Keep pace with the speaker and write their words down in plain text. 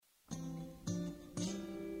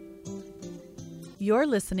You're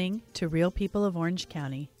listening to Real People of Orange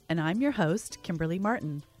County, and I'm your host, Kimberly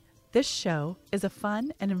Martin. This show is a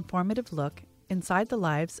fun and informative look inside the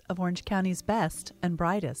lives of Orange County's best and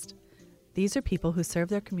brightest. These are people who serve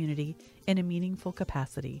their community in a meaningful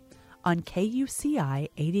capacity on KUCI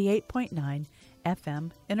 88.9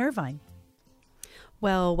 FM in Irvine.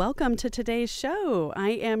 Well, welcome to today's show. I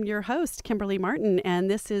am your host, Kimberly Martin, and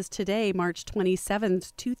this is today, March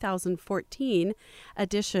 27th, 2014,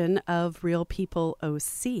 edition of Real People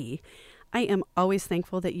OC. I am always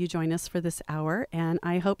thankful that you join us for this hour, and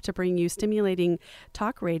I hope to bring you stimulating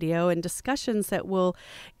talk radio and discussions that will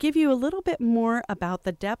give you a little bit more about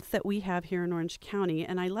the depth that we have here in Orange County.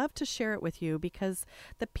 And I love to share it with you because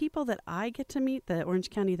the people that I get to meet, the Orange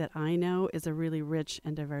County that I know, is a really rich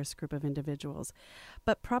and diverse group of individuals.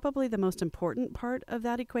 But probably the most important part of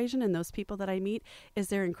that equation and those people that I meet is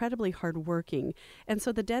they're incredibly hardworking. And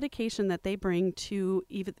so the dedication that they bring to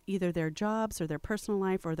either their jobs or their personal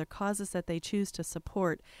life or their causes that they choose to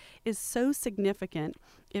support is so significant,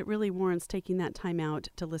 it really warrants taking that time out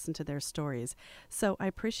to listen to their stories. So I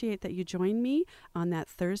appreciate that you join me on that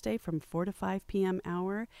Thursday from 4 to 5 p.m.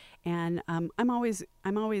 hour. And I'm always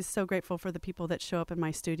so grateful for the people that show up in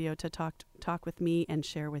my studio to talk with me and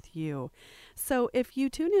share with you. So if you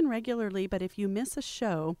tune in regularly, but if you miss a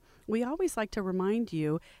show, we always like to remind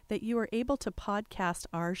you that you are able to podcast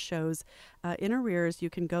our shows in arrears.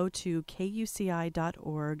 You can go to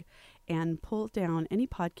kuci.org and pull down any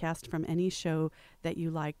podcast from any show that you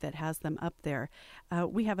like that has them up there.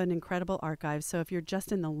 We have an incredible archive, so if you're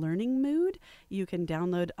just in the learning mood, you can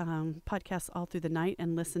download podcasts all through the night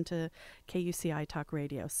and listen to KUCI Talk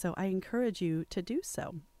Radio. So I encourage you to do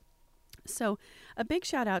so. So a big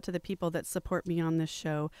shout out to the people that support me on this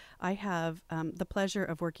show. I have the pleasure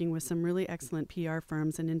of working with some really excellent PR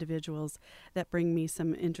firms and individuals that bring me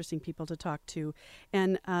some interesting people to talk to.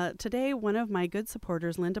 And today, one of my good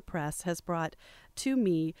supporters, Linda Press, has brought to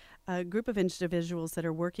me a group of individuals that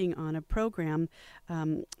are working on a program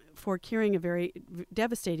for curing a very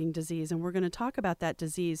devastating disease. And we're going to talk about that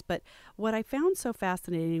disease. But what I found so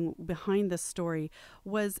fascinating behind this story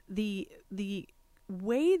was the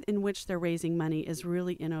way in which they're raising money is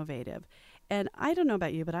really innovative. And I don't know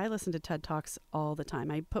about you, but I listen to TED Talks all the time.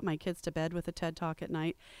 I put my kids to bed with a TED Talk at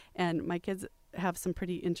night, and my kids have some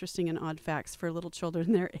pretty interesting and odd facts for little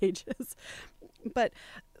children their ages. But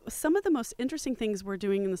some of the most interesting things we're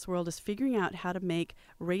doing in this world is figuring out how to make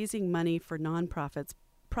raising money for nonprofits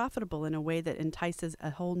profitable in a way that entices a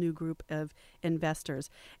whole new group of investors.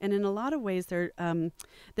 And in a lot of ways,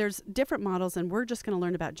 there's different models, and we're just going to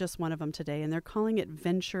learn about just one of them today, and they're calling it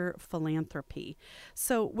venture philanthropy.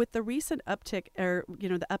 So with the recent uptick, or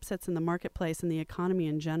the upsets in the marketplace and the economy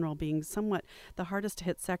in general being somewhat the hardest to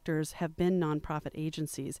hit sectors have been nonprofit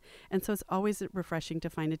agencies. And so it's always refreshing to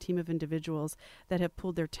find a team of individuals that have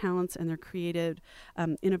pooled their talents and their creative,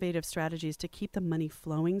 innovative strategies to keep the money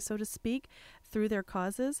flowing, so to speak, through their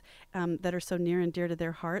causes that are so near and dear to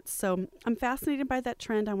their hearts. So I'm fascinated by that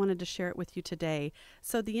trend. I wanted to share it with you today.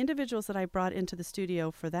 So the individuals that I brought into the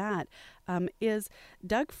studio for that is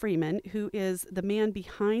Doug Freeman, who is the man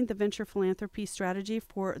behind the venture philanthropy strategy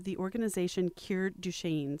for the organization Cure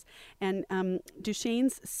Duchenne's. And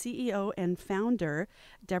Duchenne's CEO and founder,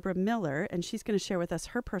 Debra Miller, and she's going to share with us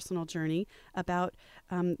her personal journey about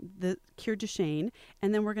the Cure Duchenne.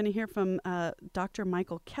 And then we're going to hear from Dr.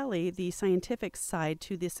 Michael Kelly, the scientific side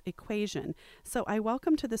to this equation. So I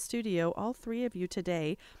welcome to the studio all three of you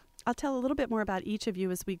today. I'll tell a little bit more about each of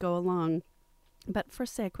you as we go along. But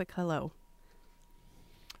first, say a quick hello.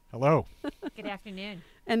 Hello. Good afternoon.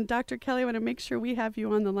 And Dr. Kelly, I want to make sure we have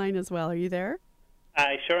you on the line as well. Are you there?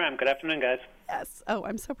 I sure am. Good afternoon, guys. Yes. Oh,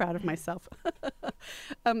 I'm so proud of myself.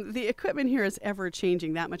 The equipment here is ever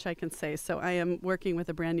changing, that much I can say. So I am working with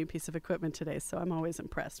a brand new piece of equipment today. So I'm always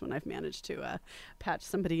impressed when I've managed to patch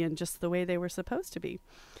somebody in just the way they were supposed to be.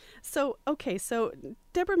 So, okay, so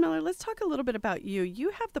Debra Miller, let's talk a little bit about you.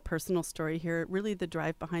 You have the personal story here. Really, the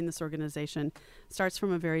drive behind this organization starts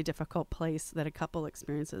from a very difficult place that a couple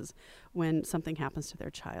experiences when something happens to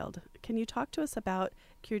their child. Can you talk to us about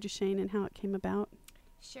Cure Duchenne and how it came about?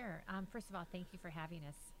 Sure. First of all, thank you for having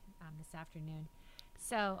us this afternoon.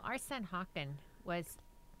 So our son Hawken was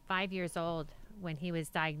 5 years old when he was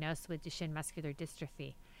diagnosed with Duchenne muscular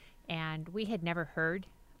dystrophy. And we had never heard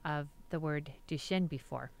of the word Duchenne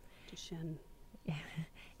before. Duchenne.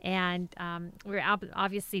 And we were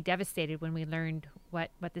obviously devastated when we learned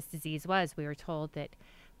what this disease was. We were told that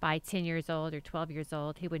by 10 years old or 12 years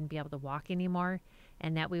old, he wouldn't be able to walk anymore,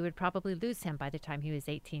 and that we would probably lose him by the time he was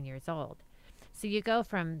 18 years old. So you go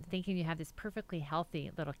from thinking you have this perfectly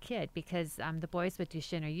healthy little kid, because the boys with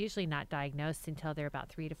Duchenne are usually not diagnosed until they're about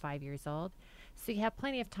 3 to 5 years old. So you have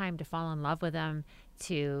plenty of time to fall in love with them,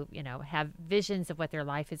 to, have visions of what their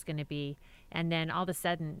life is going to be. And then all of a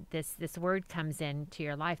sudden, this word comes into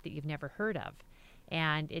your life that you've never heard of.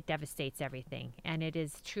 And it devastates everything. And it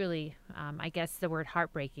is truly, I guess the word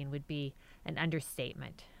heartbreaking would be an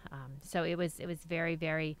understatement. So it was very,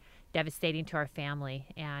 very devastating to our family,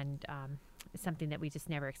 and something that we just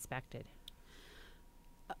never expected.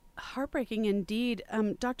 Heartbreaking indeed.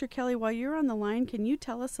 Dr. Kelly, while you're on the line, can you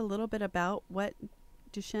tell us a little bit about what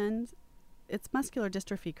Duchenne's, it's muscular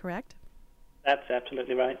dystrophy, correct? That's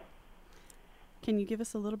absolutely right. Can you give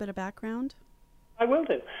us a little bit of background? I will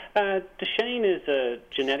do. Duchenne is a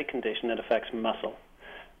genetic condition that affects muscle.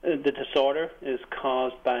 The disorder is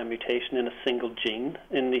caused by a mutation in a single gene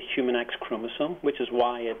in the human X chromosome, which is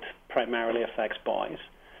why it primarily affects boys.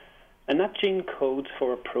 And that gene codes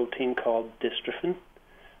for a protein called dystrophin.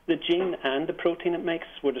 The gene and the protein it makes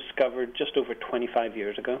were discovered just over 25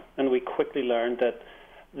 years ago, and we quickly learned that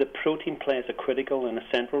the protein plays a critical and a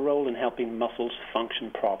central role in helping muscles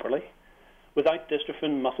function properly. Without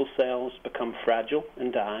dystrophin, muscle cells become fragile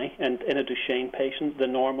and die, and in a Duchenne patient, the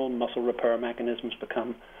normal muscle repair mechanisms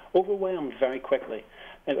become overwhelmed very quickly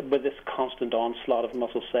with this constant onslaught of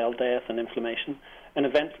muscle cell death and inflammation. And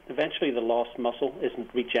eventually the lost muscle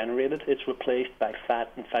isn't regenerated, it's replaced by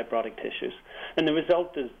fat and fibrotic tissues. And the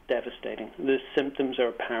result is devastating. The symptoms are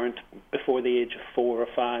apparent before the age of 4 or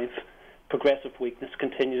 5. Progressive weakness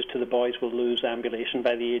continues to the boys will lose ambulation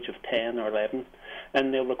by the age of 10 or 11,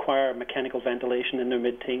 and they'll require mechanical ventilation in their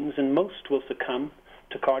mid-teens, and most will succumb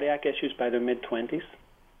to cardiac issues by their mid-20s.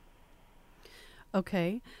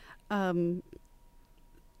 Okay.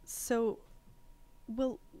 So,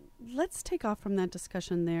 well, let's take off from that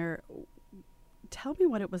discussion there. Tell me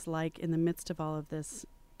what it was like in the midst of all of this,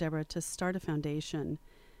 Debra, to start a foundation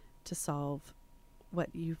to solve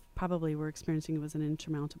what you probably were experiencing was an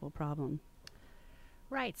insurmountable problem.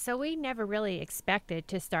 Right. So we never really expected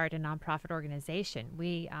to start a nonprofit organization.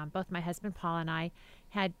 We, both my husband Paul and I,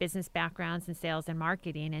 had business backgrounds in sales and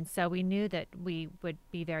marketing, and so we knew that we would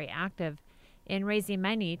be very active in raising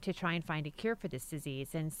money to try and find a cure for this disease.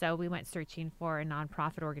 And so we went searching for a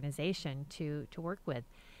nonprofit organization to work with.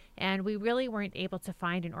 And we really weren't able to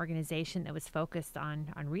find an organization that was focused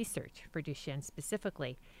on research for Duchenne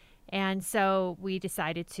specifically. And so we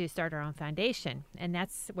decided to start our own foundation, and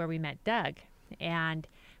that's where we met Doug. And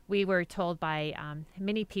we were told by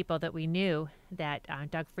many people that we knew that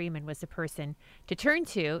Doug Freeman was the person to turn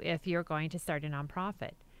to if you're going to start a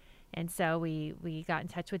nonprofit. And so we got in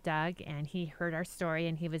touch with Doug, and he heard our story,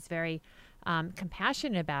 and he was very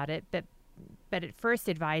compassionate about it, but at first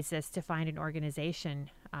advised us to find an organization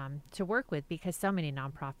to work with because so many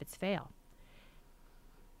nonprofits fail.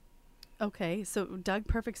 Okay, so Doug,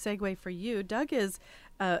 perfect segue for you. Doug is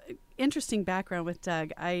interesting background with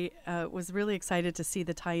Doug. I was really excited to see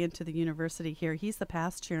the tie-in to the university here. He's the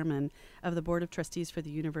past chairman of the Board of Trustees for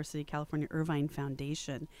the University of California Irvine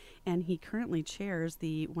Foundation, and he currently chairs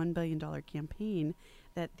the $1 billion campaign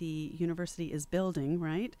that the university is building,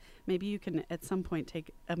 right? Maybe you can at some point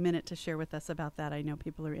take a minute to share with us about that. I know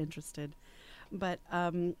people are interested. But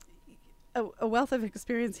a wealth of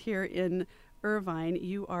experience here in Irvine.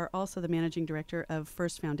 You are also the managing director of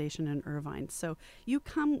First Foundation in Irvine. So you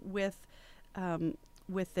come with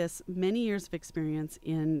this many years of experience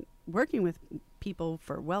in working with people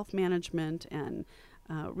for wealth management and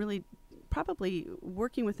really probably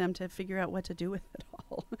working with them to figure out what to do with it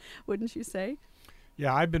all. Wouldn't you say?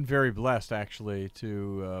 Yeah, I've been very blessed actually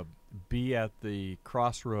to be at the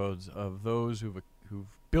crossroads of those who've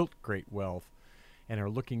built great wealth and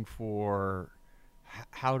are looking for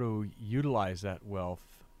how to utilize that wealth,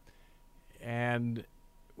 and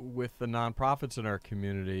with the nonprofits in our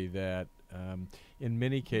community that in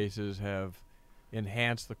many cases have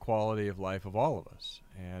enhanced the quality of life of all of us.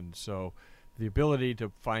 And so the ability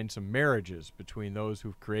to find some marriages between those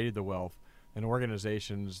who've created the wealth and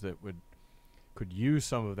organizations that could use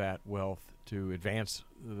some of that wealth to advance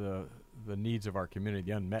the needs of our community,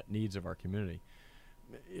 the unmet needs of our community.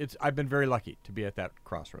 I've been very lucky to be at that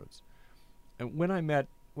crossroads. And when I met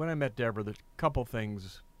Debra, there's a couple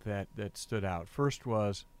things that stood out. First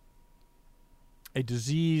was a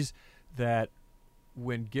disease that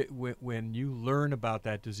when you learn about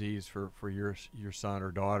that disease for your son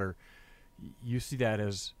or daughter, you see that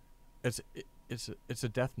as it's a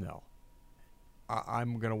death knell.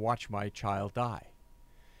 I'm going to watch my child die,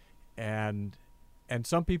 and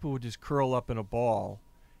some people would just curl up in a ball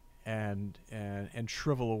and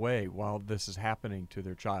shrivel away while this is happening to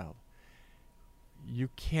their child. You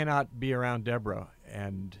cannot be around Debra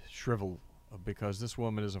and shrivel, because this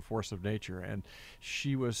woman is a force of nature, and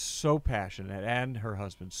she was so passionate, and her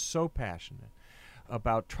husband so passionate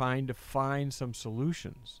about trying to find some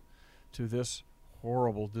solutions to this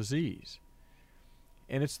horrible disease.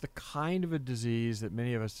 And it's the kind of a disease that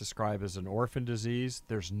many of us describe as an orphan disease.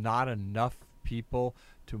 There's not enough people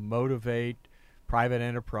to motivate private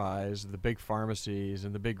enterprise, the big pharmacies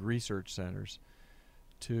and the big research centers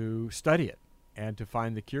to study it and to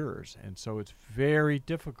find the cures. And so it's very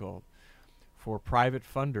difficult for private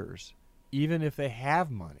funders, even if they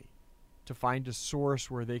have money, to find a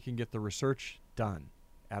source where they can get the research done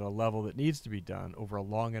at a level that needs to be done over a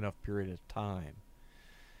long enough period of time.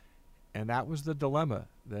 And that was the dilemma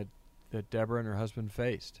that Debra and her husband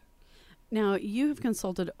faced. Now, you have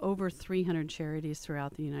consulted over 300 charities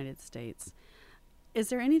throughout the United States. Is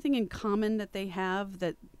there anything in common that they have,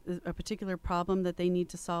 that a particular problem that they need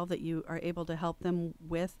to solve that you are able to help them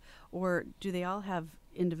with? Or do they all have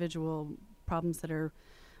individual problems that are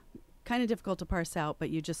kind of difficult to parse out, but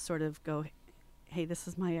you just sort of go, hey, this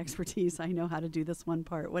is my expertise. I know how to do this one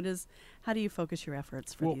part. How do you focus your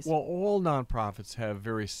efforts for these? Well, all nonprofits have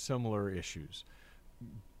very similar issues.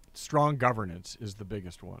 Strong governance is the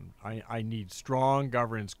biggest one. I need strong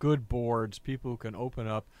governance, good boards, people who can open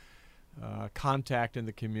up contact in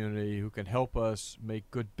the community, who can help us make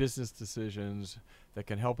good business decisions, that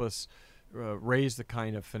can help us raise the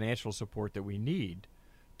kind of financial support that we need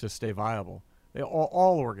to stay viable.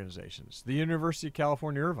 All organizations. The University of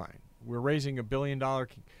California, Irvine, we're raising $1 billion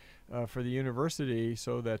for the university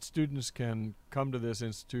so that students can come to this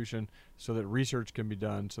institution, so that research can be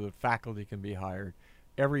done, so that faculty can be hired.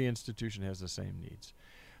 Every institution has the same needs.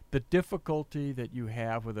 The difficulty that you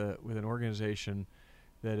have with an organization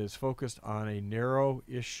that is focused on a narrow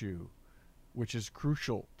issue, which is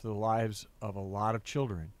crucial to the lives of a lot of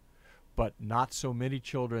children, but not so many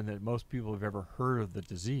children that most people have ever heard of the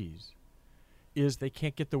disease, is they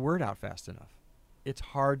can't get the word out fast enough. It's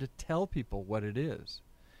hard to tell people what it is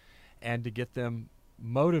and to get them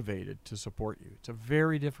motivated to support you. It's a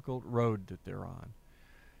very difficult road that they're on.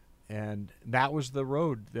 And that was the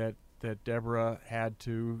road that Debra had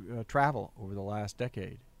to travel over the last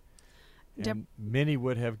decade. And many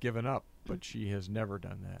would have given up, but she has never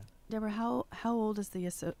done that. Debra, how old is the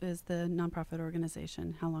nonprofit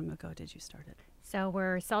organization? How long ago did you start it? So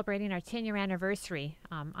we're celebrating our 10-year anniversary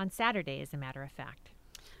on Saturday, as a matter of fact.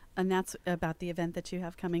 And that's about the event that you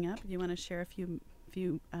have coming up. Do you want to share a few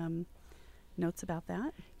notes about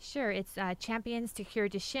that? Sure. It's Champions to Cure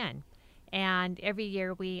Duchenne. And every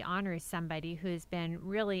year we honor somebody who's been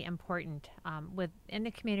really important in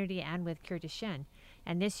the community and with Cure Duchenne.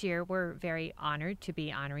 And this year we're very honored to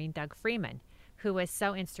be honoring Doug Freeman, who was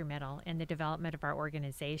so instrumental in the development of our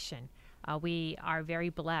organization. We are very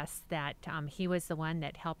blessed that he was the one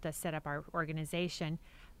that helped us set up our organization,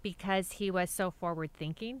 because he was so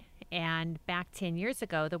forward-thinking. And back 10 years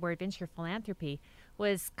ago, the word venture philanthropy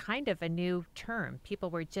was kind of a new term. People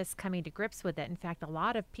were just coming to grips with it. In fact, a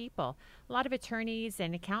lot of attorneys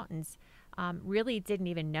and accountants really didn't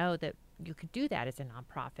even know that you could do that as a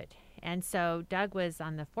nonprofit. And so Doug was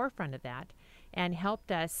on the forefront of that and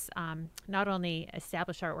helped us not only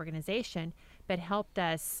establish our organization, but helped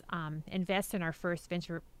us invest in our first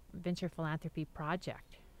venture philanthropy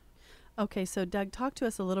project. Okay, so Doug, talk to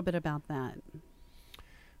us a little bit about that.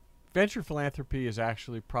 Venture philanthropy is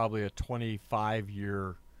actually probably a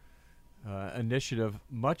 25-year initiative,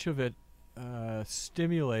 much of it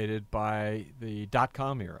stimulated by the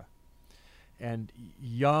dot-com era. And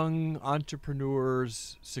young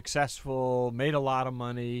entrepreneurs, successful, made a lot of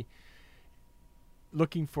money,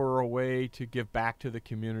 looking for a way to give back to the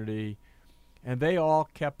community. And they all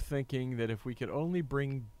kept thinking that if we could only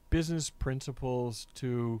bring business principles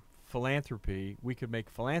to philanthropy, we could make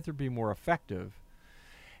philanthropy more effective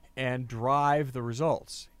and drive the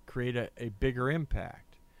results, create a bigger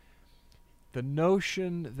impact. The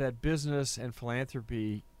notion that business and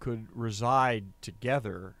philanthropy could reside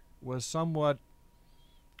together was somewhat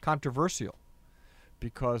controversial,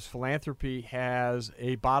 because philanthropy has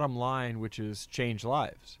a bottom line, which is change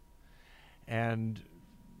lives. And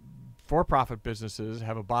for-profit businesses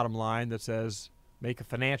have a bottom line that says make a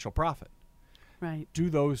financial profit. Right. Do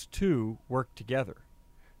those two work together?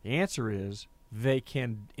 The answer is they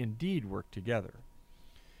can indeed work together.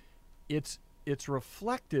 It's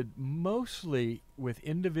reflected mostly with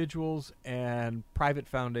individuals and private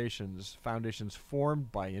foundations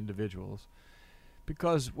formed by individuals,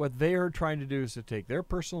 because what they are trying to do is to take their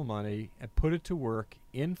personal money and put it to work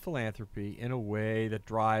in philanthropy in a way that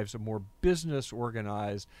drives a more business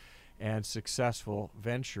organized and successful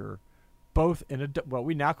venture, both in what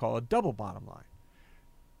we now call a double bottom line: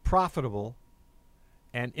 profitable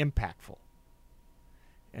and impactful.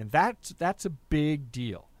 And that's a big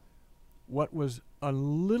deal. What was a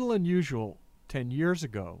little unusual 10 years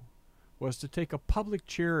ago was to take a public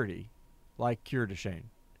charity like Cure Duchenne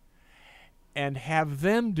and have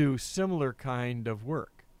them do similar kind of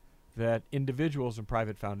work that individuals and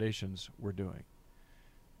private foundations were doing.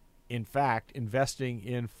 In fact, investing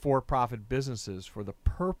in for-profit businesses for the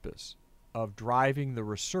purpose of driving the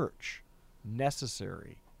research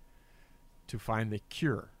necessary to find the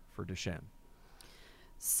cure for Duchenne.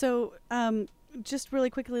 So just really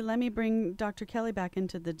quickly, let me bring Dr. Kelly back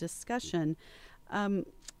into the discussion. I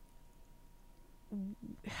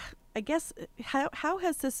guess, how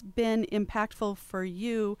has this been impactful for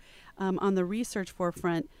you on the research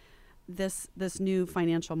forefront, this new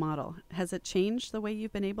financial model? Has it changed the way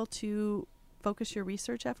you've been able to focus your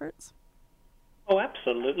research efforts? Oh,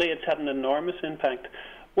 absolutely. It's had an enormous impact.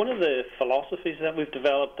 One of the philosophies that we've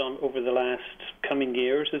developed over the last coming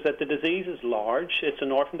years is that the disease is large. It's an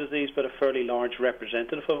orphan disease, but a fairly large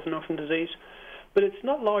representative of an orphan disease. But it's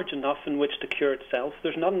not large enough in which to cure itself.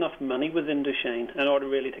 There's not enough money within Duchenne in order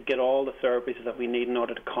really to get all the therapies that we need in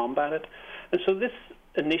order to combat it. And so this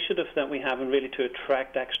initiative that we have, and really to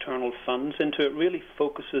attract external funds into it, really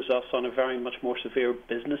focuses us on a very much more severe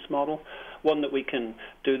business model, one that we can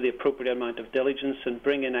do the appropriate amount of diligence and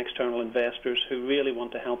bring in external investors who really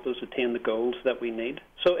want to help us attain the goals that we need.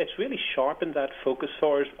 So it's really sharpened that focus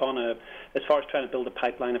for us as far as trying to build a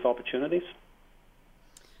pipeline of opportunities.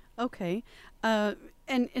 Okay. And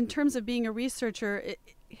in terms of being a researcher,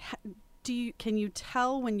 can you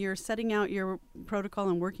tell when you're setting out your protocol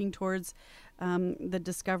and working towards the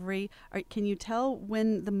discovery, can you tell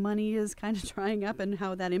when the money is kind of drying up and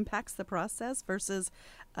how that impacts the process versus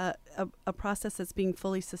a process that's being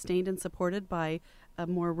fully sustained and supported by a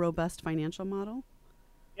more robust financial model?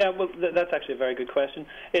 Yeah, well, that's actually a very good question.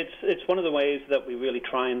 It's one of the ways that we really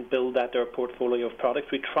try and build out our portfolio of products.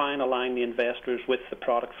 We try and align the investors with the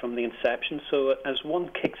product from the inception. So as one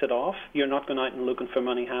kicks it off, you're not going out and looking for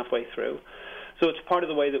money halfway through. So it's part of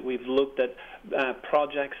the way that we've looked at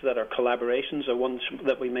projects that are collaborations or ones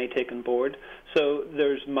that we may take on board. So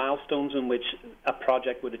there's milestones in which a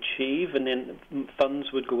project would achieve, and then funds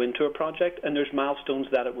would go into a project, and there's milestones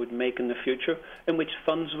that it would make in the future in which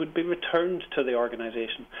funds would be returned to the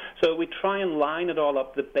organization. So we try and line it all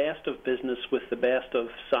up, the best of business with the best of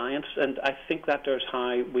science, and I think that there's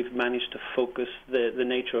how we've managed to focus the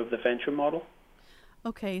nature of the venture model.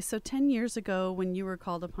 Okay, so 10 years ago when you were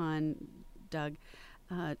called upon, Doug,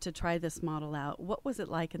 to try this model out, what was it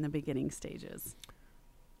like in the beginning stages?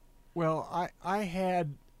 Well, I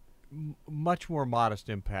had much more modest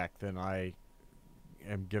impact than I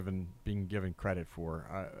am being given credit for.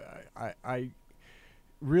 I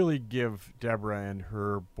really give Debra and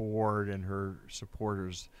her board and her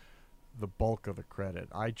supporters the bulk of the credit.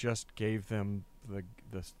 I just gave them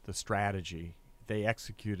the strategy. They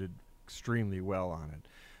executed extremely well on it.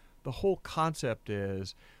 The whole concept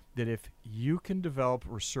is that if you can develop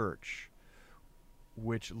research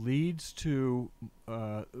which leads to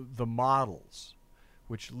the models,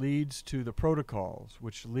 which leads to the protocols,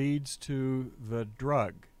 which leads to the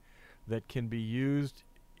drug that can be used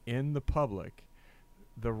in the public,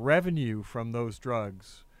 the revenue from those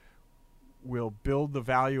drugs will build the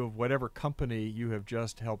value of whatever company you have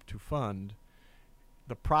just helped to fund.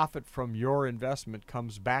 The profit from your investment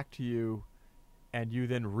comes back to you, and you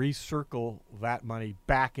then recircle that money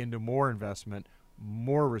back into more investment,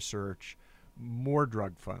 more research, more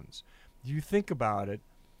drug funds. You think about it,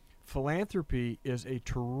 philanthropy is a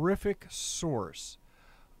terrific source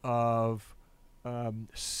of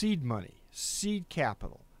seed money, seed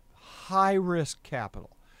capital, high-risk capital.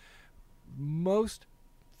 Most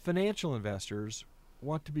financial investors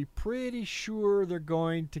want to be pretty sure they're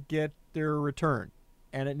going to get their return,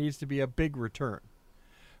 and it needs to be a big return.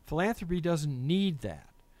 Philanthropy doesn't need that.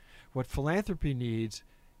 What philanthropy needs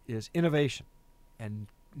is innovation and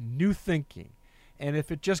new thinking. And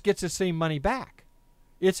if it just gets the same money back,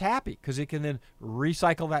 it's happy because it can then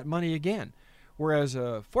recycle that money again. Whereas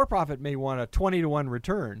a for-profit may want a 20-to-1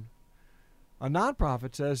 return, a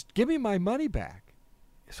nonprofit says, give me my money back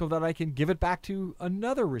so that I can give it back to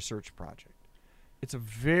another research project. It's a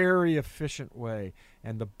very efficient way,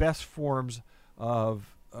 and the best forms of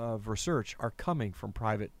research are coming from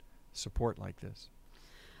private support like this.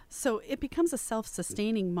 So it becomes a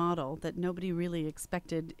self-sustaining model that nobody really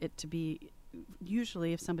expected it to be.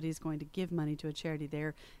 Usually if somebody's going to give money to a charity,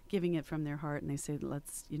 they're giving it from their heart, and they say,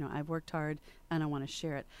 I've worked hard and I want to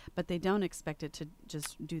share it. But they don't expect it to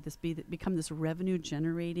just do this, become this revenue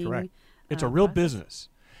generating. Correct. It's a real process. business.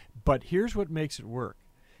 But here's what makes it work.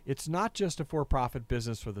 It's not just a for-profit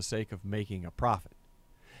business for the sake of making a profit.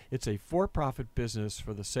 It's a for-profit business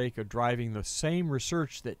for the sake of driving the same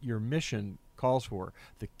research that your mission calls for,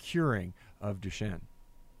 the curing of Duchenne.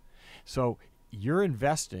 So you're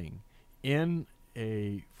investing in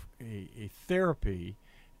a therapy,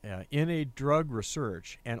 in a drug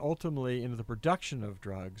research, and ultimately into the production of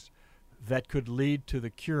drugs that could lead to the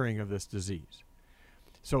curing of this disease.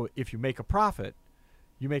 So if you make a profit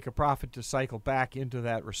to cycle back into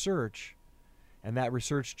that research, and that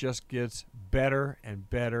research just gets better and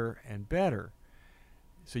better and better.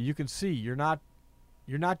 So you can see you're not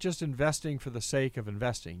just investing for the sake of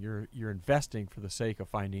investing. You're investing for the sake of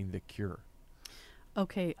finding the cure.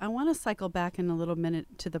 Okay, I want to cycle back in a little minute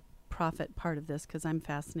to the profit part of this because I'm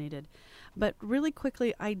fascinated. But really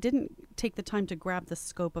quickly, I didn't take the time to grab the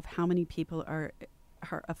scope of how many people are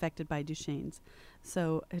affected by Duchenne's.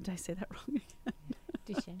 So, did I say that wrong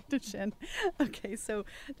again? Duchenne. Okay, so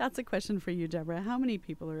that's a question for you, Deborah. How many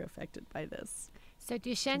people are affected by this? So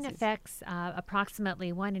Duchenne affects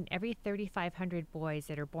approximately 1 in every 3,500 boys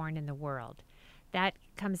that are born in the world. That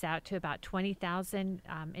comes out to about 20,000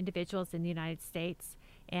 individuals in the United States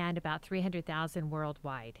and about 300,000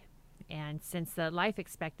 worldwide. And since the life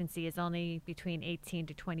expectancy is only between 18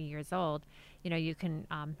 to 20 years old, you can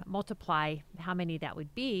multiply how many that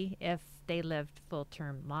would be if they lived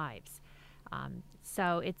full-term lives.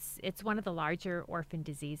 So it's one of the larger orphan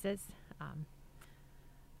diseases.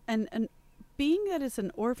 And being that it's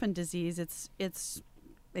an orphan disease, it's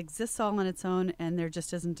exists all on its own, and there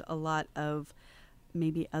just isn't a lot of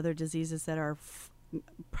maybe other diseases that are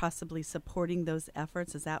possibly supporting those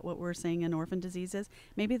efforts. Is that what we're saying in orphan diseases?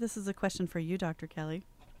 Maybe this is a question for you, Dr. Kelly.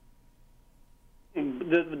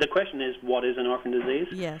 The question is, what is an orphan disease?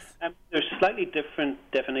 Yes. There's slightly different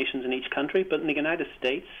definitions in each country, but in the United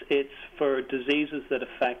States, it's for diseases that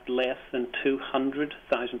affect less than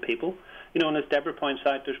 200,000 people. And as Deborah points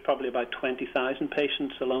out, there's probably about 20,000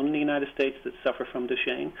 patients alone in the United States that suffer from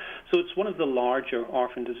Duchenne. So it's one of the larger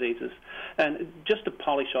orphan diseases. And just to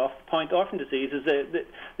polish off the point, orphan diseases,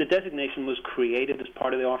 the designation was created as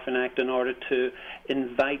part of the Orphan Act in order to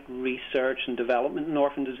invite research and development in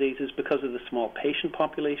orphan diseases because of the small patient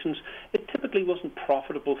populations. It typically wasn't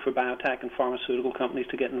profitable for biotech and pharmaceutical companies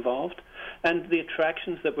to get involved. And the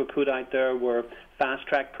attractions that were put out there were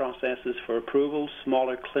fast-track processes for approvals,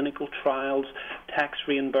 smaller clinical trials, tax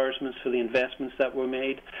reimbursements for the investments that were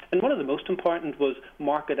made. And one of the most important was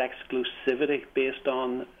market exclusivity based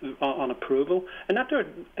on approval. And after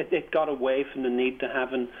it got away from the need to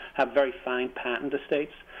have very fine patent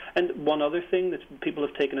estates. And one other thing that people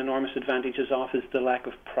have taken enormous advantages of is the lack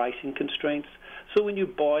of pricing constraints. So when you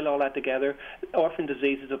boil all that together, orphan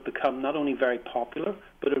diseases have become not only very popular,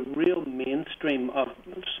 but a real mainstream of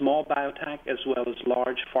small biotech as well as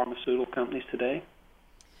large pharmaceutical companies today.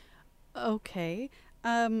 Okay.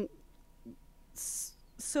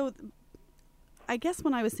 So I guess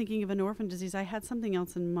when I was thinking of an orphan disease, I had something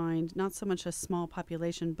else in mind, not so much a small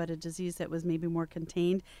population, but a disease that was maybe more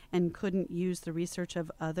contained and couldn't use the research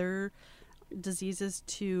of other diseases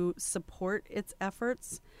to support its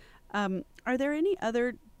efforts. Are there any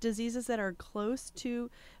other diseases that are close to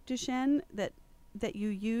Duchenne that you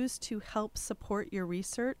use to help support your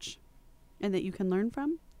research and that you can learn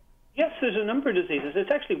from? Yes, there's a number of diseases. It's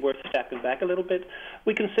actually worth stepping back a little bit.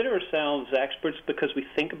 We consider ourselves experts because we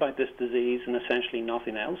think about this disease and essentially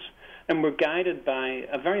nothing else. And we're guided by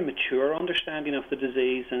a very mature understanding of the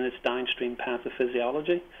disease and its downstream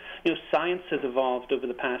pathophysiology. Science has evolved over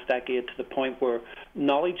the past decade to the point where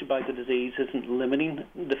knowledge about the disease isn't limiting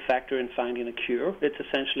the factor in finding a cure. It's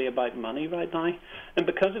essentially about money right now. And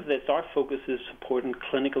because of this, our focus is supporting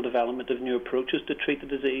clinical development of new approaches to treat the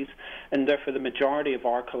disease. And therefore, the majority of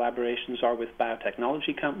our collaborations are with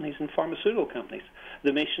biotechnology companies and pharmaceutical companies.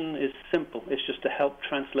 The mission is simple. It's just to help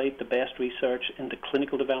translate the best research into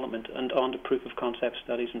clinical development and onto proof-of-concept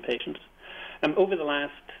studies in patients. Over the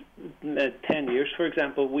last 10 years, for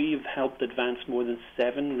example, we've helped advance more than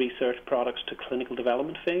 7 research products to clinical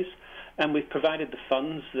development phase, and we've provided the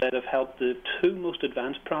funds that have helped the 2 most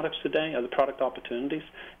advanced products today, or the product opportunities,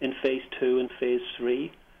 in phase 2 and phase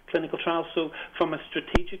 3 clinical trials. So from a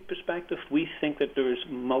strategic perspective, we think that there's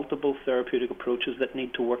multiple therapeutic approaches that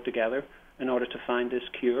need to work together in order to find this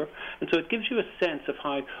cure. And so it gives you a sense of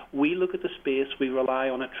how we look at the space. We rely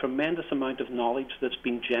on a tremendous amount of knowledge that's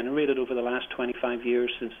been generated over the last 25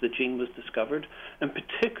 years since the gene was discovered, and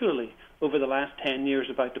particularly over the last 10 years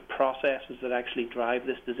about the processes that actually drive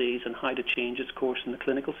this disease and how to change its course in the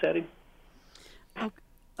clinical setting.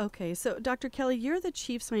 Okay, so Dr. Kelly, you're the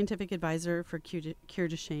Chief Scientific Advisor for Cure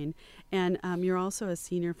Duchenne, and you're also a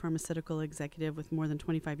Senior Pharmaceutical Executive with more than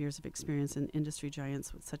 25 years of experience in industry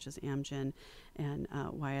giants such as Amgen and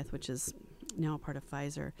Wyeth, which is now a part of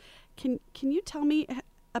Pfizer. Can you tell me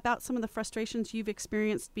about some of the frustrations you've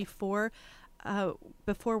experienced before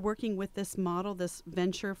before working with this model, this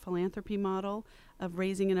venture philanthropy model of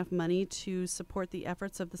raising enough money to support the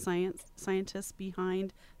efforts of the scientists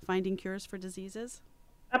behind finding cures for diseases?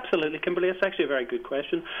 Absolutely, Kimberly. It's actually a very good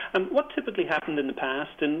question. What typically happened in the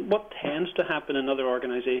past, and what tends to happen in other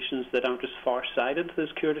organizations that aren't as far-sighted as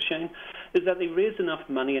Cure Duchenne, is that they raise enough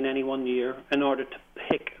money in any one year in order to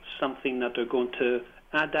pick something that they're going to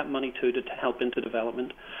add that money to help into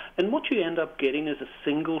development. And what you end up getting is a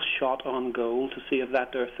single shot on goal to see if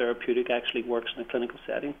that their therapeutic actually works in a clinical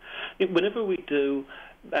setting. Whenever we do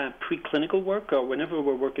preclinical work, or whenever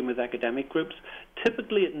we're working with academic groups,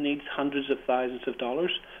 typically it needs hundreds of thousands of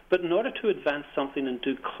dollars. But in order to advance something and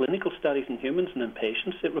do clinical studies in humans and in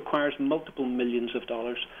patients, it requires multiple millions of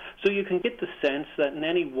dollars. So you can get the sense that in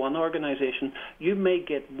any one organization, you may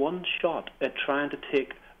get one shot at trying to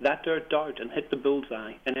take that dart and hit the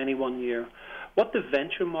bullseye in any one year. What the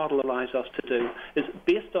venture model allows us to do is,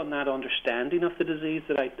 based on that understanding of the disease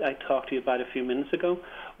that I talked to you about a few minutes ago,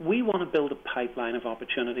 we want to build a pipeline of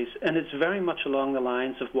opportunities. And it's very much along the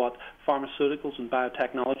lines of what pharmaceuticals and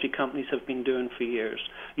biotechnology companies have been doing for years.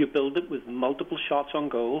 You build it with multiple shots on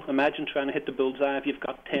goal. Imagine trying to hit the bullseye if you've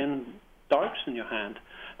got 10 darts in your hand.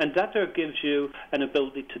 And that there gives you an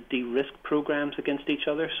ability to de-risk programs against each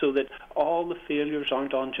other so that all the failures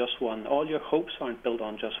aren't on just one. All your hopes aren't built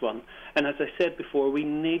on just one. And as I said before, we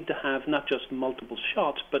need to have not just multiple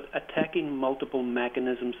shots, but attacking multiple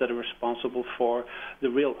mechanisms that are responsible for the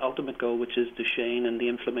real ultimate goal, which is Duchenne and the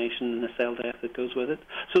inflammation and the cell death that goes with it.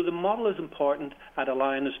 So the model is important at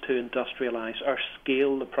allowing us to industrialize or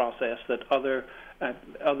scale the process that other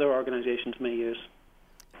organizations may use.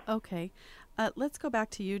 Okay. Let's go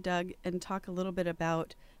back to you, Doug, and talk a little bit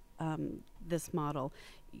about this model.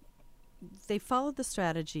 They followed the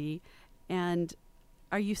strategy, and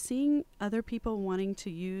are you seeing other people wanting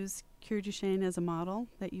to use Cure Duchenne as a model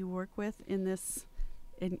that you work with in this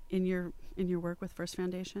in your work with First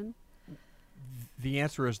Foundation? The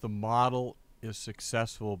answer is the model is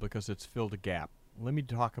successful because it's filled a gap. Let me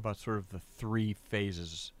talk about sort of the three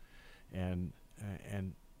phases, and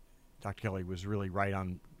Dr. Kelly was really right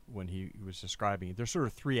on when he was describing it. There's sort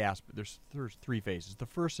of three aspects. There's three phases. The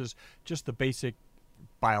first is just the basic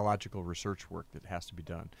biological research work that has to be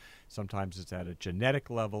done. Sometimes it's at a genetic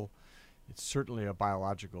level. It's certainly a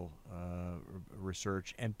biological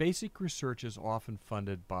research. And basic research is often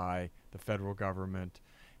funded by the federal government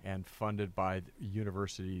and funded by the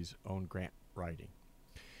university's own grant writing.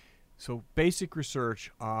 So basic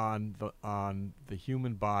research on the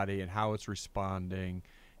human body and how it's responding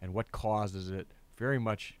and what causes it, very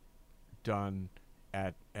much done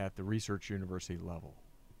at the research university level.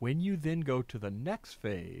 When you then go to the next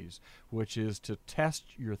phase, which is to test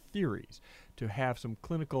your theories, to have some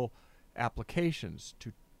clinical applications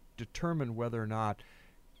to determine whether or not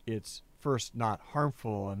it's first not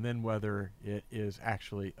harmful and then whether it is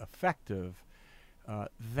actually effective,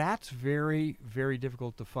 that's very, very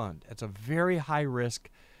difficult to fund. It's a very high-risk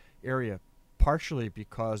area, partially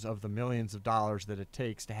because of the millions of dollars that it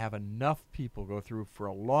takes to have enough people go through for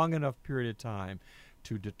a long enough period of time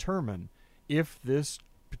to determine if this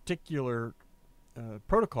particular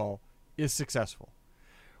protocol is successful.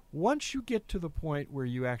 Once you get to the point where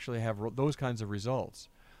you actually have those kinds of results,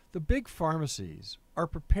 the big pharmacies are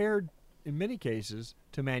prepared, in many cases,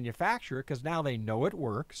 to manufacture it because now they know it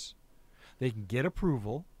works, they can get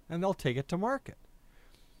approval, and they'll take it to market.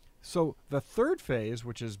 So the third phase,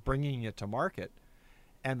 which is bringing it to market,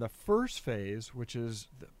 and the first phase, which is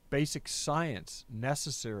the basic science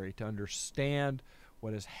necessary to understand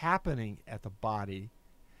what is happening at the body,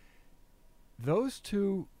 those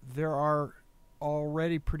two there are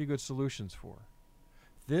already pretty good solutions for.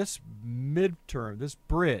 This midterm, this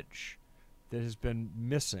bridge that has been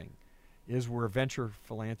missing is where venture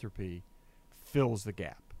philanthropy fills the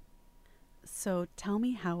gap. So tell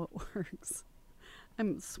me how it works.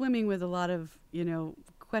 I'm swimming with a lot of,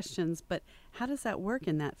 questions, but how does that work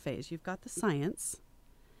in that phase? You've got the science,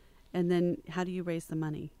 and then how do you raise the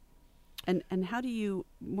money? And how do you,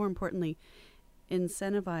 more importantly,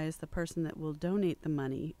 incentivize the person that will donate the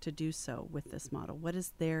money to do so with this model? What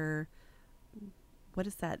is that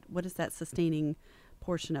sustaining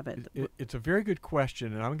portion of it? It's a very good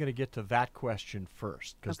question, and I'm going to get to that question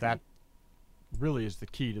first, because that really is the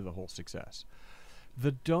key to the whole success.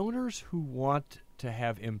 The donors who want to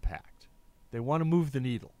have impact, they want to move the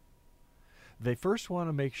needle. They first want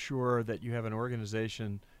to make sure that you have an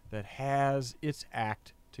organization that has its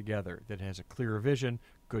act together, that has a clear vision,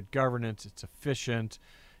 good governance, it's efficient,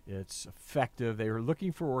 it's effective. They are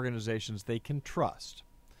looking for organizations they can trust.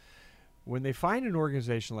 When they find an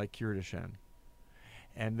organization like Cure Duchenne,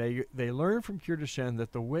 and they learn from Cure Duchenne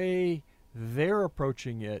that the way they're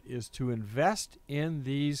approaching it is to invest in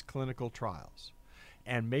these clinical trials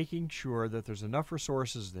and making sure that there's enough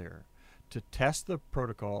resources there to test the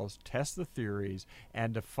protocols, test the theories,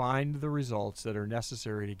 and to find the results that are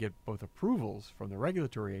necessary to get both approvals from the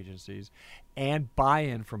regulatory agencies and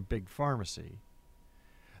buy-in from big pharmacy.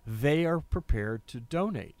 They are prepared to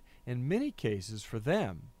donate. In many cases, for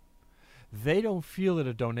them, they don't feel it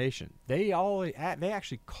a donation. They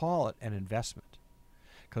actually call it an investment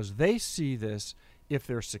because they see this, if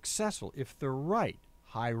they're successful, if they're right,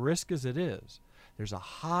 high risk as it is, there's a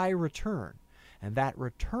high return. And that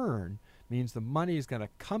return means the money is going to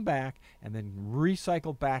come back and then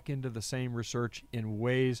recycle back into the same research in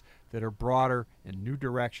ways that are broader, in new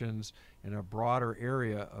directions, in a broader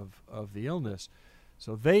area of the illness.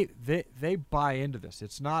 So they buy into this.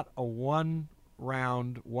 It's not a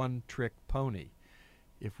one-round, one-trick pony.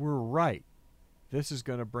 If we're right, this is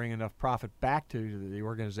going to bring enough profit back to the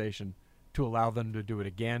organization to allow them to do it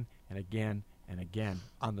again and again and again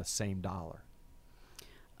on the same dollar.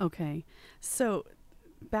 Okay. So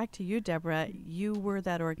back to you, Debra. You were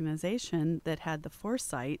that organization that had the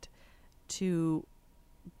foresight to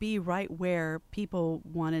be right where people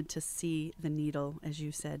wanted to see the needle, as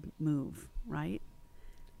you said, move, right?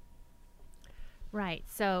 Right.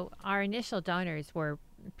 So our initial donors were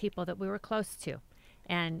people that we were close to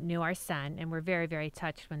and knew our son and were very, very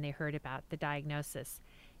touched when they heard about the diagnosis.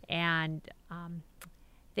 And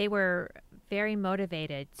they were very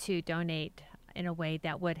motivated to donate in a way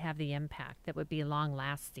that would have the impact, that would be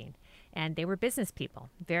long-lasting. And they were business people,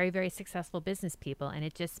 very, very successful business people, and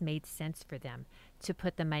it just made sense for them to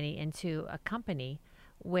put the money into a company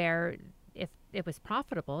where if it was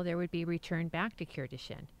profitable, there would be return back to Cure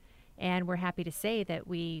Duchenne. And we're happy to say that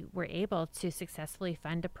we were able to successfully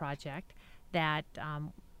fund a project that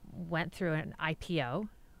went through an IPO.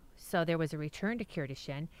 So there was a return to Cure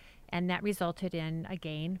Duchenne, and that resulted in a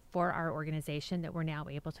gain for our organization that we're now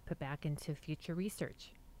able to put back into future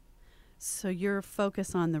research. So your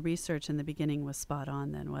focus on the research in the beginning was spot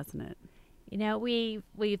on then, wasn't it? You know,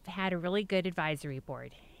 we've had a really good advisory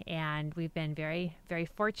board, and we've been very, very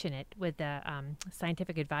fortunate with the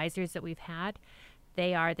scientific advisors that we've had.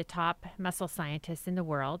 They are the top muscle scientists in the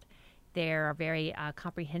world. They're a very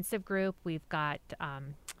comprehensive group. We've got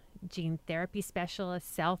gene therapy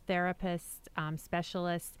specialists, cell therapists,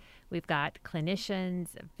 specialists. We've got clinicians,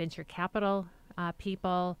 venture capital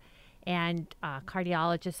people, and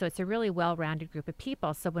cardiologists. So it's a really well-rounded group of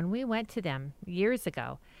people. So when we went to them years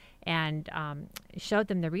ago and showed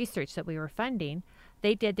them the research that we were funding,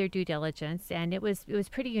 they did their due diligence, and it was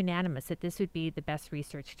pretty unanimous that this would be the best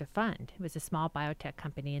research to fund. It was a small biotech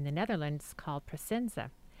company in the Netherlands called Prosenza.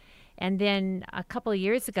 And then a couple of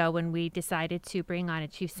years ago, when we decided to bring on a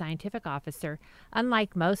chief scientific officer,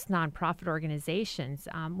 unlike most nonprofit organizations,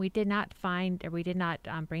 we did not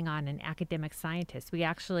bring on an academic scientist. We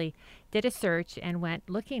actually did a search and went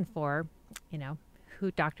looking for, who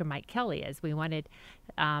Dr. Mike Kelly is. We wanted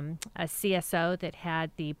a CSO that had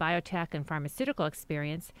the biotech and pharmaceutical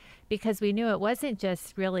experience because we knew it wasn't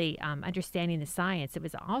just really understanding the science. It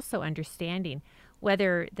was also understanding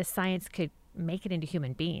whether the science could make it into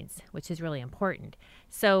human beings, which is really important.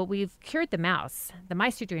 So we've cured the mouse. The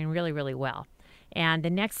mice are doing really, really well. And the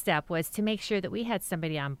next step was to make sure that we had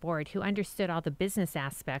somebody on board who understood all the business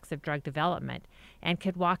aspects of drug development and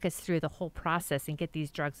could walk us through the whole process and get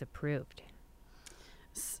these drugs approved.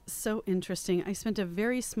 So interesting. I spent a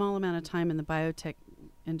very small amount of time in the biotech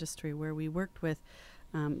industry where we worked with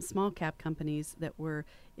small cap companies that were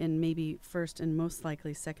in maybe first and most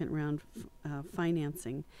likely second round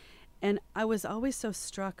financing. And I was always so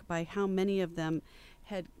struck by how many of them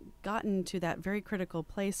had gotten to that very critical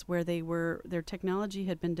place where their technology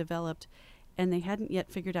had been developed and they hadn't yet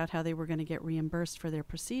figured out how they were going to get reimbursed for their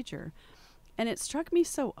procedure. And it struck me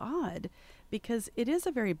so odd because it is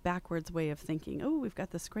a very backwards way of thinking. Oh, we've got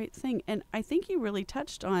this great thing. And I think you really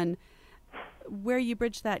touched on where you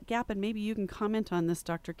bridge that gap, and maybe you can comment on this,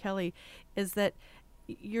 Dr. Kelly, is that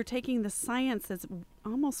you're taking the science that's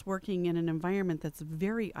almost working in an environment that's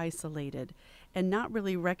very isolated and not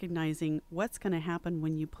really recognizing what's going to happen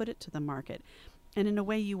when you put it to the market. And in a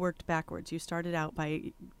way, you worked backwards. You started out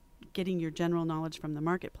by getting your general knowledge from the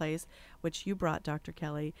marketplace, which you brought, Dr.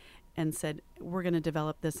 Kelly, and said, we're going to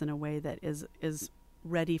develop this in a way that is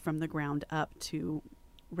ready from the ground up to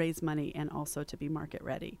raise money and also to be market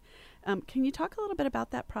ready. Can you talk a little bit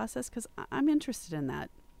about that process? Because I'm interested in that.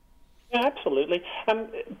 Yeah, absolutely.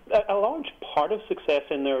 A large part of success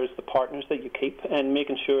in there is the partners that you keep and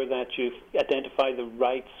making sure that you identify the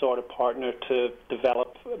right sort of partner to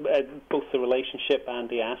develop both the relationship and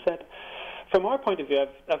the asset. From our point of view,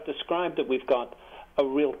 I've described that we've got a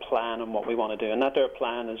real plan on what we want to do. And that their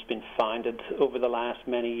plan has been founded over the last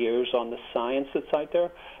many years on the science that's out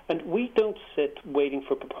there. And we don't sit waiting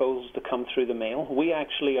for proposals to come through the mail. We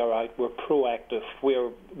actually are out. We're proactive.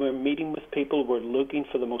 We're meeting with people. We're looking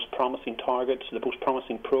for the most promising targets, the most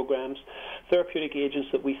promising programs, therapeutic agents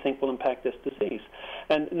that we think will impact this disease.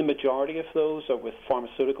 And the majority of those are with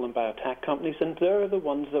pharmaceutical and biotech companies, and they're the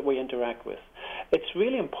ones that we interact with. It's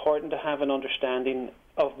really important to have an understanding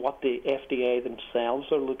of what the FDA themselves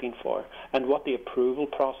are looking for and what the approval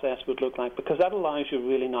process would look like, because that allows you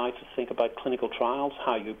really now to think about clinical trials,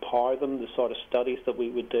 how you power them, the sort of studies that we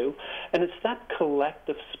would do. And it's that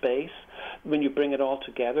collective space, when you bring it all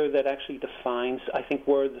together, that actually defines, I think,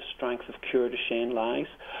 where the strength of Cure Duchenne lies.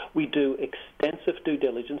 We do extensive due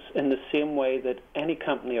diligence in the same way that any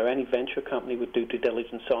company or any venture company would do due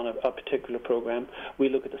diligence on a particular program. We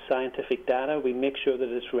look at the scientific data. We make sure that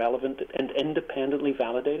it's relevant and independently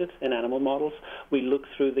validated in animal models. We look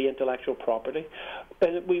through the intellectual property.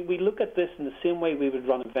 And we look at this in the same way we would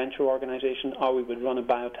run a venture organization or we would run a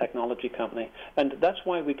biotechnology company. And that's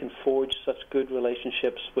why we can forge such good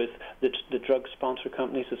relationships with the drug sponsor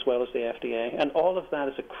companies as well as the FDA. And all of that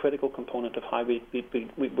is a critical component of how we've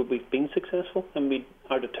been successful, and we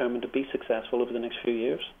are determined to be successful over the next few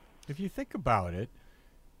years. If you think about it,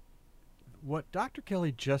 what Dr.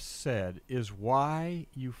 Kelly just said is why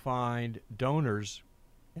you find donors,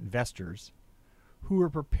 investors, who are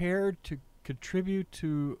prepared to contribute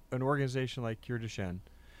to an organization like Cure Duchenne,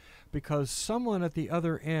 because someone at the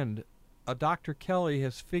other end, a Dr. Kelly,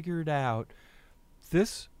 has figured out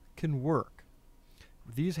this can work.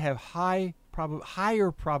 These have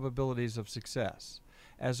higher probabilities of success,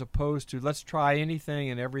 as opposed to let's try anything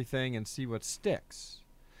and everything and see what sticks.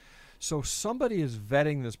 So somebody is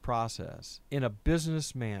vetting this process in a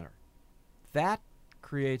business manner. That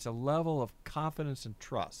creates a level of confidence and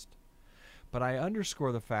trust. But I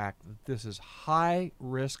underscore the fact that this is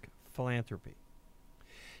high-risk philanthropy.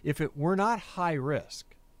 If it were not high risk,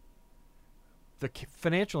 the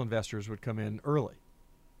financial investors would come in early.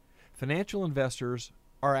 Financial investors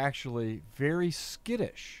are actually very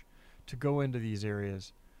skittish to go into these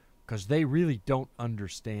areas because they really don't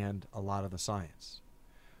understand a lot of the science.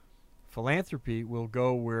 Philanthropy will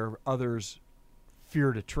go where others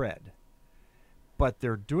fear to tread, but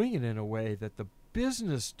they're doing it in a way that the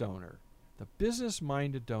business donor, the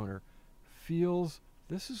business-minded donor, feels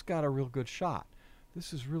this has got a real good shot.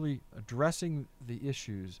 This is really addressing the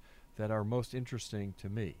issues that are most interesting to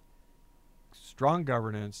me. Strong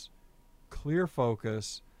governance, clear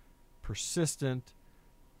focus, persistent,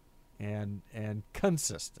 and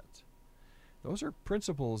consistent. Those are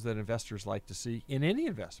principles that investors like to see in any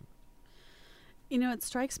investment. You know, it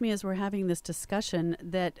strikes me as we're having this discussion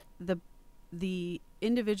that the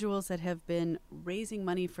individuals that have been raising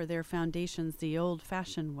money for their foundations the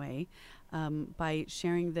old-fashioned way, by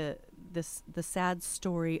sharing the sad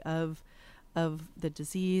story of the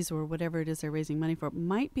disease or whatever it is they're raising money for,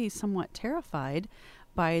 might be somewhat terrified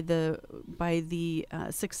by the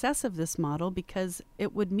success of this model, because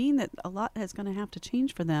it would mean that a lot is going to have to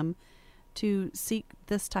change for them to seek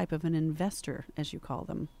this type of an investor, as you call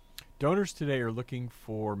them. Donors today are looking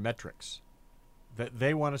for metrics. That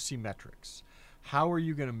they want to see metrics. How are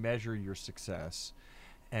you going to measure your success?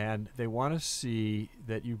 And they want to see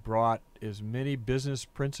that you brought as many business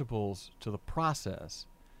principles to the process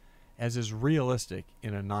as is realistic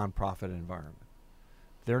in a nonprofit environment.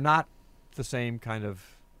 They're not the same kind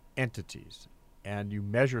of entities, and you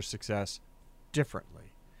measure success differently.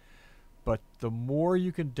 But the more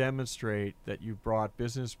you can demonstrate that you brought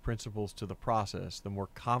business principles to the process, the more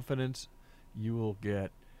confidence you will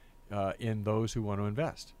get in those who want to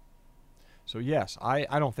invest. So yes, I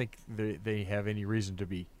don't think they have any reason to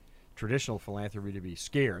be traditional philanthropy to be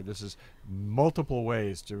scared. This is multiple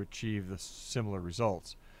ways to achieve the similar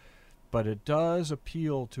results. But it does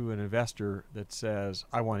appeal to an investor that says,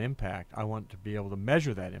 I want impact. I want to be able to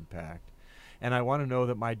measure that impact. And I want to know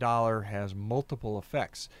that my dollar has multiple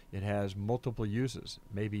effects. It has multiple uses.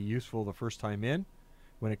 It may be useful the first time in.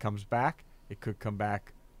 When it comes back, it could come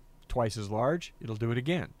back twice as large. It'll do it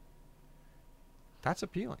again. That's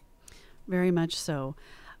appealing. Very much so.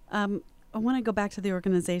 I want to go back to the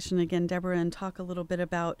organization again, Deborah, and talk a little bit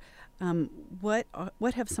about what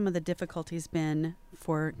have some of the difficulties been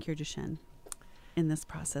for Cure Duchenne in this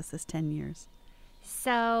process, this 10 years?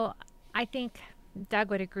 So I think Doug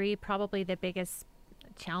would agree probably the biggest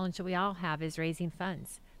challenge that we all have is raising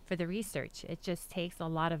funds for the research. It just takes a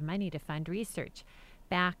lot of money to fund research.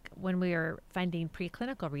 Back when we were funding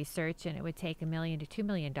preclinical research and it would take $1 million to $2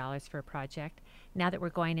 million for a project, now that we're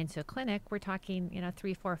going into a clinic, we're talking,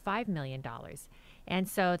 $3, $4, $5 million. And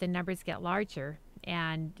so the numbers get larger.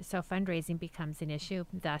 And so fundraising becomes an issue,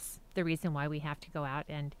 thus the reason why we have to go out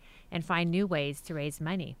and find new ways to raise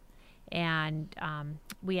money. And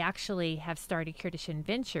we actually have started Duchenne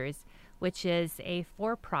Ventures, which is a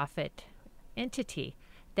for-profit entity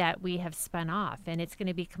that we have spun off, and it's going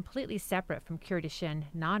to be completely separate from Duchenne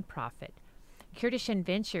nonprofit. Duchenne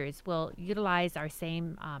Ventures will utilize our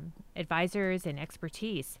same advisors and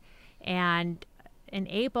expertise and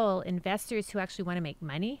enable investors who actually want to make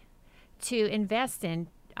money to invest in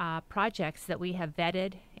projects that we have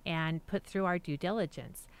vetted and put through our due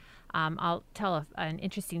diligence. I'll tell an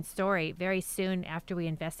interesting story. Very soon after we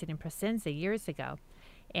invested in Prosenza years ago,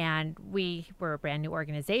 and we were a brand new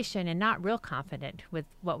organization and not real confident with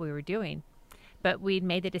what we were doing, but we'd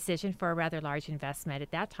made the decision for a rather large investment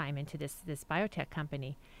at that time into this biotech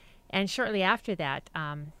company. And shortly after that,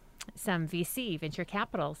 some VC, venture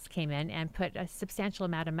capitals, came in and put a substantial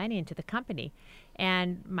amount of money into the company.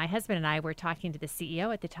 And my husband and I were talking to the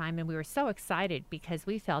CEO at the time, and we were so excited because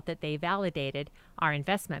we felt that they validated our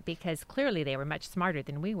investment because clearly they were much smarter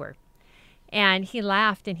than we were. And he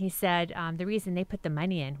laughed and he said, the reason they put the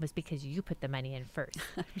money in was because you put the money in first.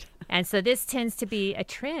 And so this tends to be a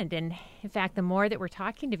trend. And in fact, the more that we're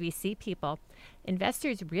talking to VC people,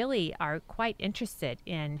 investors really are quite interested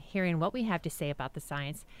in hearing what we have to say about the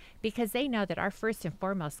science, because they know that our first and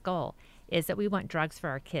foremost goal is that we want drugs for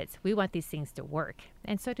our kids. We want these things to work.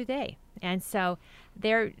 And so do they. And so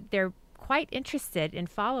they're quite interested in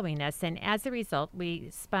following us, and as a result, we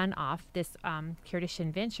spun off this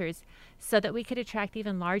Duchenne Ventures so that we could attract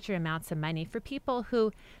even larger amounts of money for people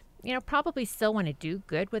who, probably still want to do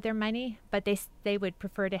good with their money, but they would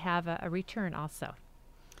prefer to have a return also.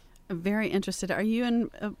 I'm very interested. Are you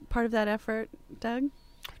in part of that effort, Doug?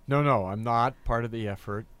 No, I'm not part of the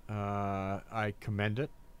effort. I commend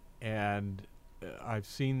it, and I've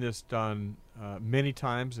seen this done many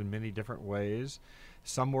times in many different ways.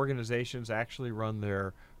 Some organizations actually run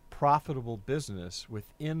their profitable business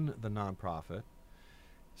within the nonprofit.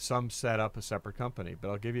 Some set up a separate company. But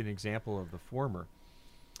I'll give you an example of the former.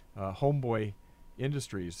 Homeboy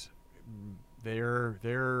Industries,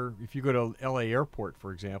 they're if you go to LA Airport,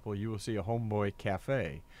 for example, you will see a Homeboy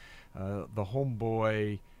Cafe. The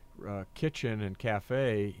Homeboy Kitchen and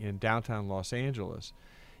Cafe in downtown Los Angeles.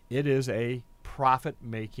 It is a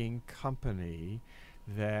profit-making company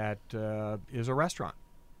that is a restaurant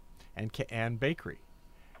and bakery,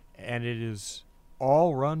 and it is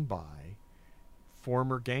all run by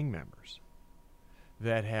former gang members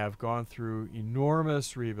that have gone through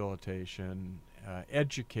enormous rehabilitation,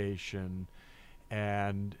 education,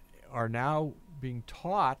 and are now being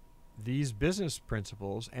taught these business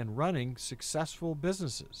principles and running successful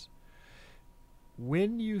businesses.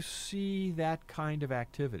 When you see that kind of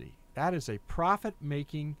activity, that is a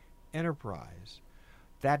profit-making enterprise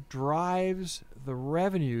that drives the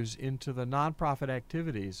revenues into the nonprofit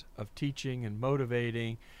activities of teaching and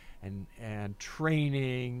motivating and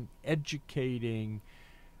training, educating.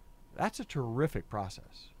 That's a terrific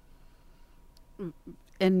process.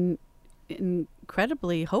 And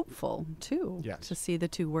incredibly hopeful, too, yes, to see the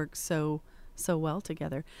two work so well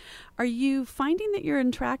together. Are you finding that you're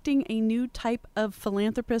attracting a new type of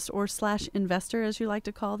philanthropist or / investor, as you like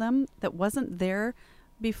to call them, that wasn't there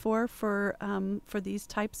before for these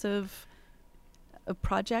types of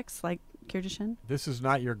projects like Duchenne? This is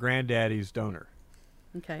not your granddaddy's donor.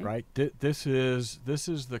 Okay. Right. This is the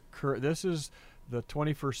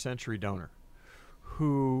 21st century donor,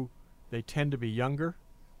 who they tend to be younger,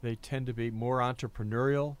 they tend to be more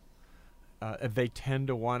entrepreneurial, they tend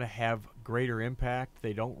to want to have greater impact.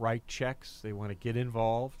 They don't write checks. They want to get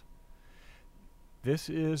involved. This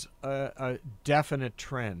is a definite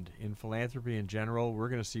trend in philanthropy in general. We're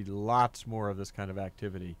going to see lots more of this kind of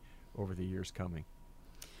activity over the years coming.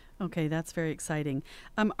 Okay, that's very exciting.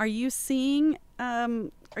 Are you seeing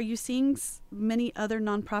many other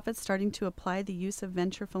nonprofits starting to apply the use of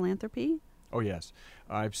venture philanthropy? Oh, yes.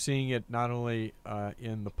 I'm seeing it not only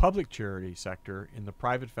in the public charity sector, in the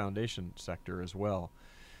private foundation sector as well.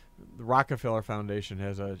 The Rockefeller Foundation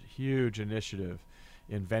has a huge initiative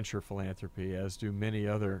in venture philanthropy, as do many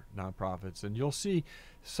other nonprofits. And you'll see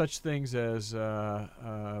such things as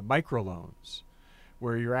microloans,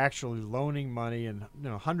 where you're actually loaning money, and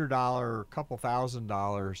 $100 or a couple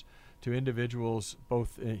 $1,000 to individuals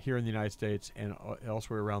both here in the United States and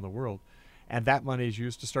elsewhere around the world, and that money is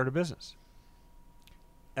used to start a business.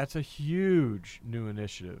 That's a huge new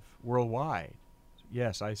initiative worldwide.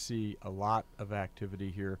 Yes, I see a lot of activity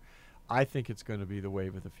here. I think it's going to be the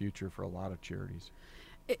wave of the future for a lot of charities.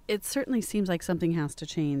 It certainly seems like something has to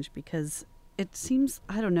change, because it seems,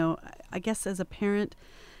 I don't know, I guess as a parent,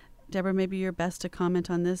 Debra, maybe you're best to comment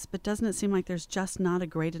on this, but doesn't it seem like there's just not a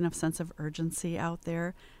great enough sense of urgency out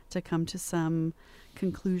there to come to some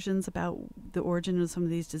conclusions about the origin of some of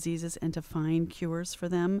these diseases and to find cures for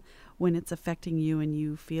them when it's affecting you and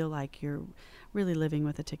you feel like you're really living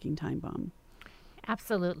with a ticking time bomb?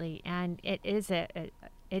 Absolutely, and it is a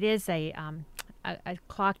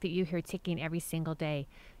clock that you hear ticking every single day.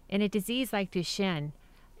 In a disease like Duchenne,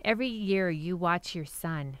 every year you watch your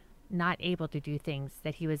son not able to do things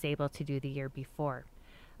that he was able to do the year before.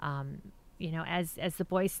 As the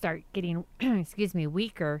boys start getting,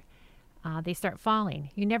 weaker, they start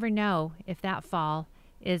falling. You never know if that fall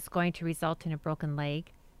is going to result in a broken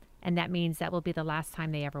leg, and that means that will be the last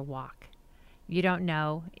time they ever walk. You don't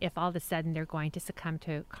know if all of a sudden they're going to succumb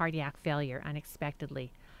to cardiac failure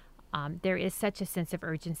unexpectedly. There is such a sense of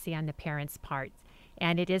urgency on the parents' part,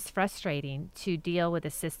 and it is frustrating to deal with a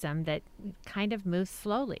system that kind of moves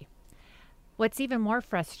slowly. What's even more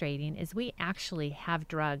frustrating is we actually have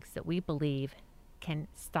drugs that we believe can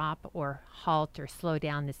stop or halt or slow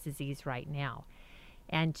down this disease right now.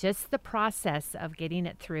 And just the process of getting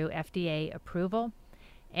it through FDA approval,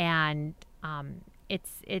 and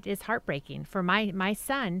it is heartbreaking for my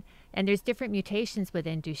son. And there's different mutations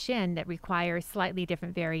within Duchenne that require slightly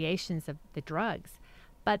different variations of the drugs.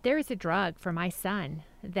 But there is a drug for my son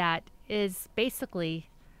that is basically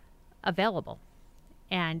available,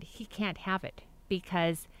 and he can't have it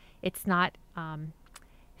because it's not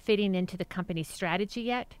fitting into the company's strategy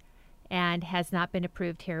yet and has not been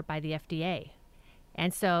approved here by the FDA.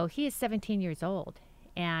 And so he is 17 years old,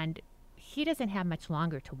 and he doesn't have much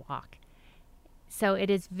longer to walk. So it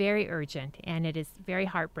is very urgent, and it is very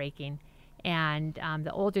heartbreaking. And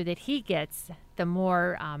the older that he gets, the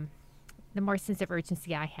more sense of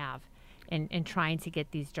urgency I have in trying to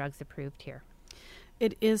get these drugs approved here.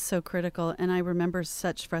 It is so critical, and I remember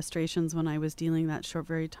such frustrations when I was dealing that short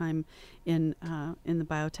very time in the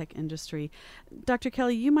biotech industry. Dr.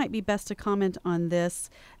 Kelly, you might be best to comment on this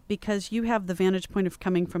because you have the vantage point of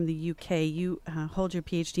coming from the UK. You hold your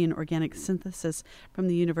PhD in organic synthesis from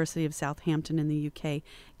the University of Southampton in the UK.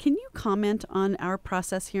 Can you comment on our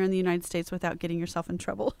process here in the United States without getting yourself in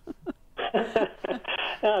trouble?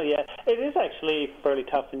 Oh, yeah. It is actually fairly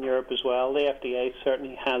tough in Europe as well. The FDA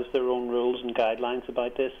certainly has their own rules and guidelines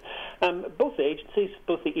about this. Both agencies,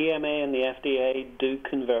 both the EMA and the FDA, do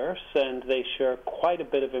converse, and they share quite a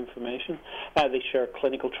bit of information. They share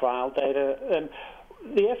clinical trial data.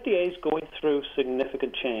 The FDA is going through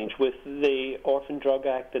significant change with the Orphan Drug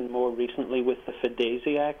Act and more recently with the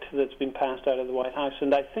FDASI Act that's been passed out of the White House.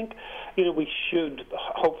 And I think, we should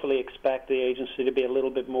hopefully expect the agency to be a little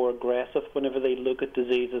bit more aggressive whenever they look at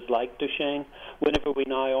diseases like Duchenne, whenever we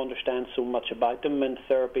now understand so much about them and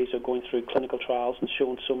therapies are going through clinical trials and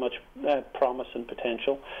showing so much promise and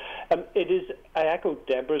potential. I echo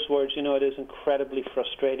Debra's words, it is incredibly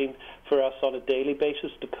frustrating for us on a daily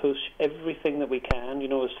basis to push everything that we can,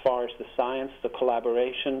 as far as the science, the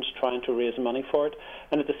collaborations, trying to raise money for it,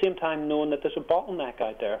 and at the same time knowing that there's a bottleneck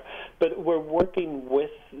out there. But we're working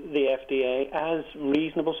with the FDA as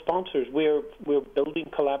reasonable sponsors. We're building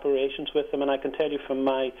collaborations with them, and I can tell you from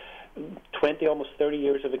my 20, almost 30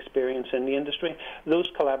 years of experience in the industry, those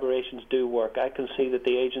collaborations do work. I can see that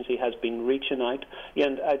the agency has been reaching out,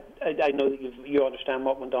 and I know that you understand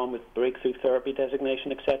what went on with breakthrough therapy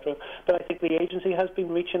designation, etc., but I think the agency has been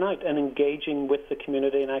reaching out and engaging with the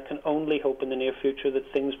community, and I can only hope in the near future that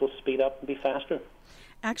things will speed up and be faster.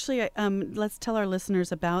 Actually, let's tell our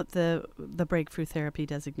listeners about the breakthrough therapy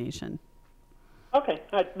designation. Okay,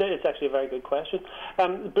 it's actually a very good question.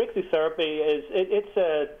 Breakthrough therapy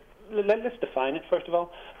let's define it, first of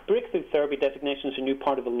all. Breakthrough therapy designation is a new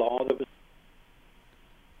part of the law that was...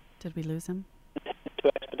 Did we lose him? ...to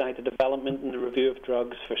expedite the development and the review of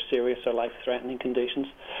drugs for serious or life-threatening conditions.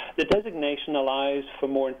 The designation allows for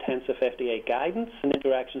more intensive FDA guidance and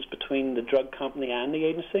interactions between the drug company and the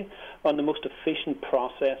agency on the most efficient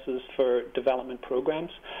processes for development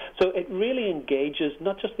programs. So it really engages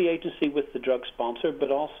not just the agency with the drug sponsor,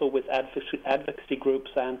 but also with advocacy groups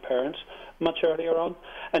and parents much earlier on.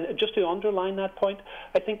 And just to underline that point,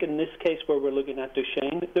 I think in this case where we're looking at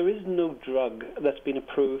Duchenne, there is no drug that's been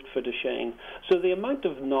approved for Duchenne. So the amount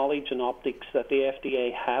of knowledge and optics that the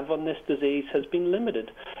FDA have on this disease has been limited.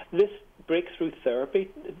 This breakthrough therapy,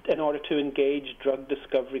 in order to engage drug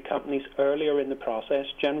discovery companies earlier in the process,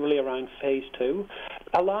 generally around phase 2,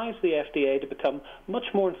 allows the FDA to become much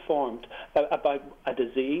more informed about a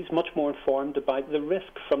disease, much more informed about the risk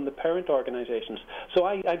from the parent organizations. So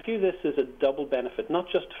I view this as a double benefit, not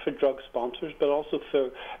just for drug sponsors, but also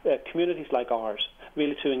for communities like ours,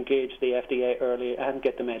 really to engage the FDA early and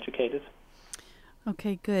get them educated.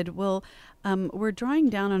 Okay, good. Well, we're drawing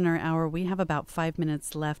down on our hour. We have about 5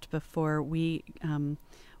 minutes left before we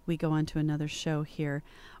go on to another show here.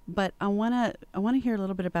 But I want to hear a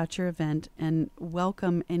little bit about your event and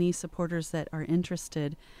welcome any supporters that are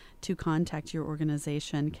interested to contact your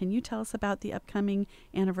organization. Can you tell us about the upcoming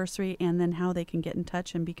anniversary and then how they can get in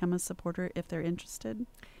touch and become a supporter if they're interested?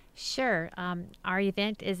 Sure. Our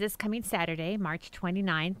event is this coming Saturday, March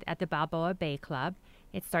 29th at the Balboa Bay Club.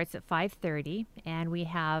 It starts at 5:30, and we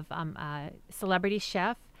have a celebrity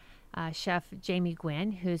chef, Chef Jamie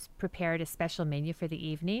Gwynn, who's prepared a special menu for the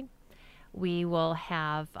evening. We will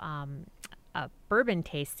have a bourbon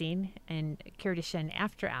tasting and Cure Duchenne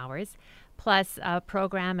after hours, plus a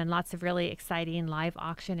program and lots of really exciting live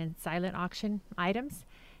auction and silent auction items.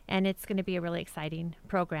 And it's going to be a really exciting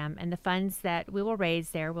program. And the funds that we will raise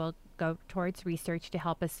there will go towards research to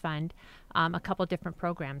help us fund a couple different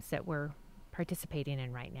programs that we're participating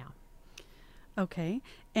in right now. Okay.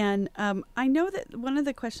 And I know that one of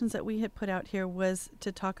the questions that we had put out here was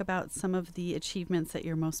to talk about some of the achievements that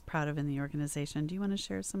you're most proud of in the organization. Do you want to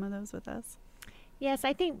share some of those with us? Yes,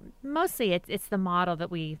 I think mostly it's the model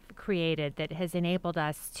that we've created that has enabled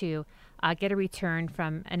us to get a return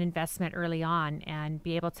from an investment early on and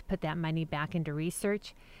be able to put that money back into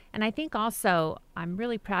research. And I think also I'm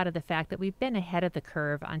really proud of the fact that we've been ahead of the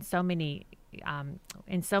curve on so many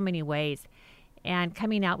in so many ways. And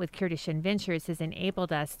coming out with Cure Duchenne Ventures has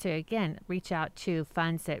enabled us to, again, reach out to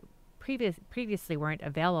funds that previously weren't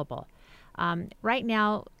available. Right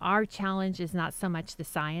now, our challenge is not so much the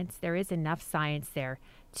science. There is enough science there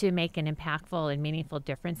to make an impactful and meaningful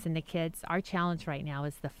difference in the kids. Our challenge right now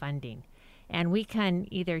is the funding. And we can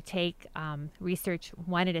either take research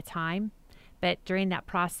one at a time, but during that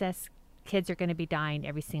process, kids are going to be dying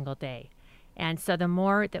every single day. And so the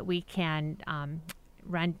more that we can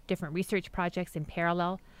run different research projects in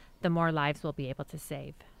parallel, the more lives we'll be able to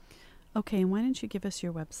save. Okay, and why don't you give us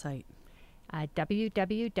your website?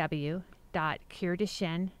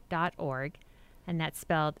 www.cureduchenne.org, and that's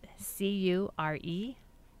spelled CureDuchenne.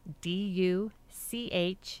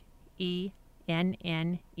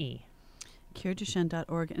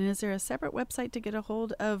 CureDuchenne.org. And is there a separate website to get a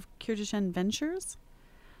hold of Cure Duchenne Ventures?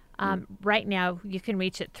 Right now, you can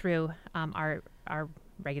reach it through our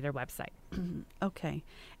regular website. Okay.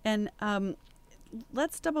 And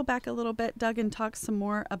let's double back a little bit, Doug, and talk some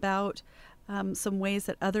more about some ways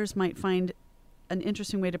that others might find an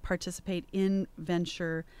interesting way to participate in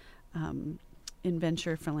venture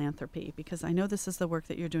philanthropy, because I know this is the work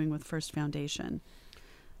that you're doing with First Foundation.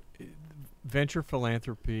 Venture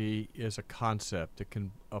philanthropy is a concept that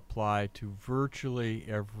can apply to virtually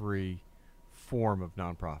every form of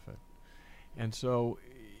nonprofit. And so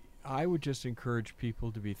I would just encourage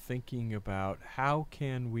people to be thinking about how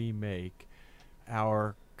can we make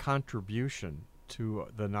our contribution to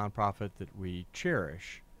the nonprofit that we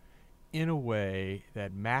cherish in a way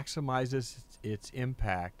that maximizes its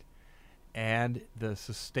impact and the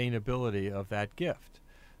sustainability of that gift.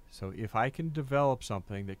 So if I can develop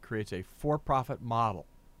something that creates a for-profit model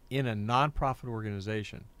in a nonprofit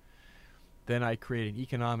organization, then I create an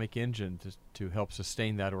economic engine to help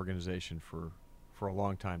sustain that organization for a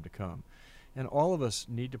long time to come. And all of us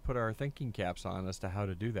need to put our thinking caps on as to how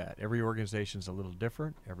to do that. Every organization is a little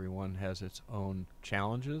different. Everyone has its own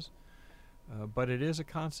challenges. But it is a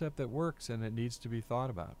concept that works, and it needs to be thought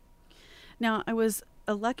about. Now, I was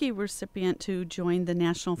a lucky recipient to join the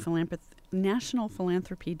National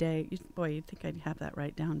Philanthropy Day. Boy, you'd think I'd have that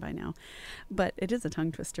right down by now. But it is a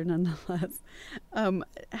tongue twister nonetheless.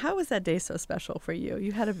 How was that day so special for you?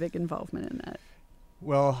 You had a big involvement in that.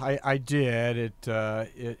 Well, I did.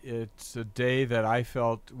 It's a day that I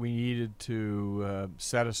felt we needed to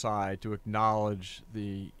set aside to acknowledge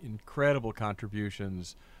the incredible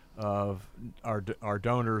contributions of our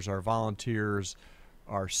donors, our volunteers,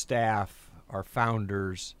 our staff, our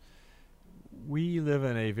founders. We live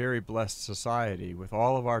in a very blessed society. With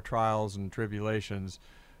all of our trials and tribulations,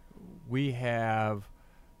 we have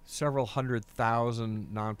several 100,000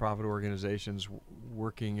 nonprofit organizations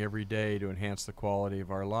working every day to enhance the quality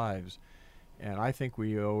of our lives. And I think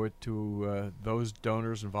we owe it to those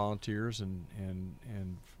donors and volunteers and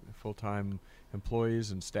full-time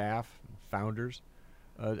employees and staff, and founders,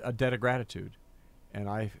 a debt of gratitude. And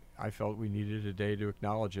I felt we needed a day to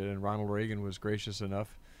acknowledge it, and Ronald Reagan was gracious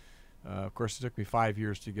enough. Of course, it took me 5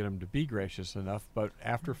 years to get him to be gracious enough, but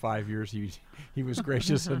after 5 years, he was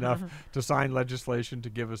gracious enough to sign legislation to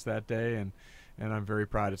give us that day, and I'm very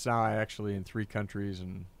proud. It's now actually in 3 countries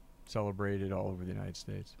and celebrated all over the United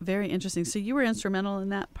States. Very interesting. So you were instrumental in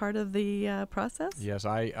that part of the process? Yes,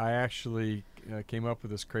 I actually came up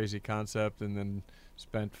with this crazy concept and then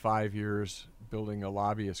spent 5 years building a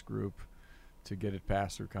lobbyist group to get it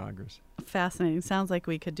passed through Congress. Fascinating. Sounds like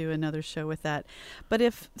we could do another show with that. But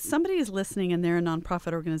if somebody is listening and they're a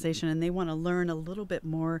nonprofit organization and they want to learn a little bit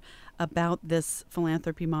more about this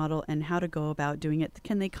philanthropy model and how to go about doing it,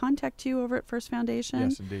 can they contact you over at First Foundation?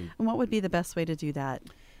 Yes, indeed. And what would be the best way to do that?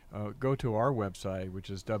 Go to our website,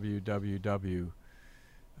 which is www.ff-inc.com.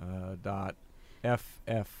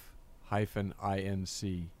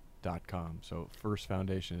 So First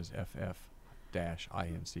Foundation is ff-inc.com.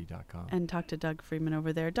 And talk to Doug Freeman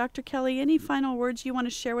over there. Dr. Kelly, any final words you want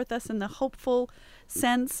to share with us in the hopeful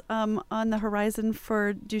sense on the horizon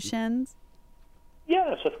for Duchenne's?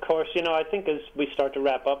 Yes, of course. I think as we start to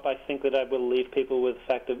wrap up, I think that I will leave people with the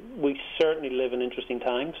fact that we certainly live in interesting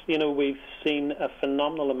times. We've seen a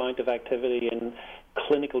phenomenal amount of activity in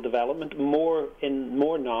clinical development, more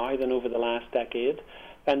now than over the last decade.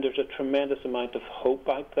 And there's a tremendous amount of hope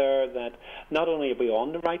out there that not only are we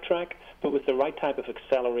on the right track, but with the right type of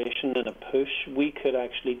acceleration and a push, we could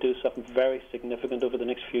actually do something very significant over the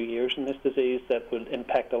next few years in this disease that will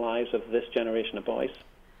impact the lives of this generation of boys.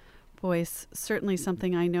 Boys, certainly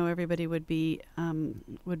something I know everybody would be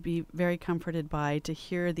very comforted by, to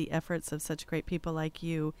hear the efforts of such great people like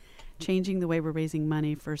you changing the way we're raising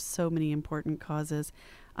money for so many important causes.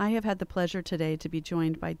 I have had the pleasure today to be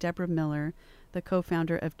joined by Debra Miller, the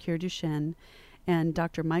co-founder of Cure Duchenne, and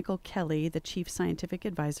Dr. Michael Kelly, the chief scientific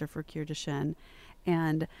advisor for Cure Duchenne,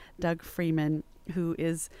 and Doug Freeman, who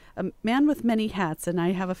is a man with many hats, and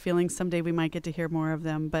I have a feeling someday we might get to hear more of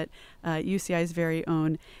them, but UCI's very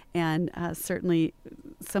own, and certainly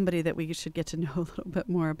somebody that we should get to know a little bit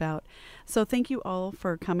more about. So thank you all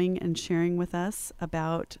for coming and sharing with us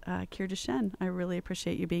about Cure Duchenne. I really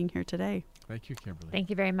appreciate you being here today. Thank you, Kimberly. Thank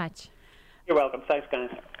you very much. You're welcome. Thanks, guys.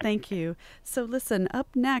 Thank you. So listen, up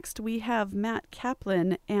next we have Matt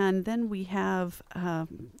Kaplan, and then we have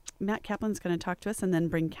Matt Kaplan's going to talk to us and then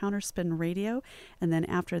bring Counterspin Radio. And then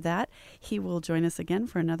after that, he will join us again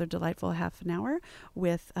for another delightful half an hour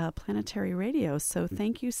with Planetary Radio. So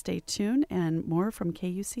thank you. Stay tuned, and more from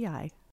KUCI.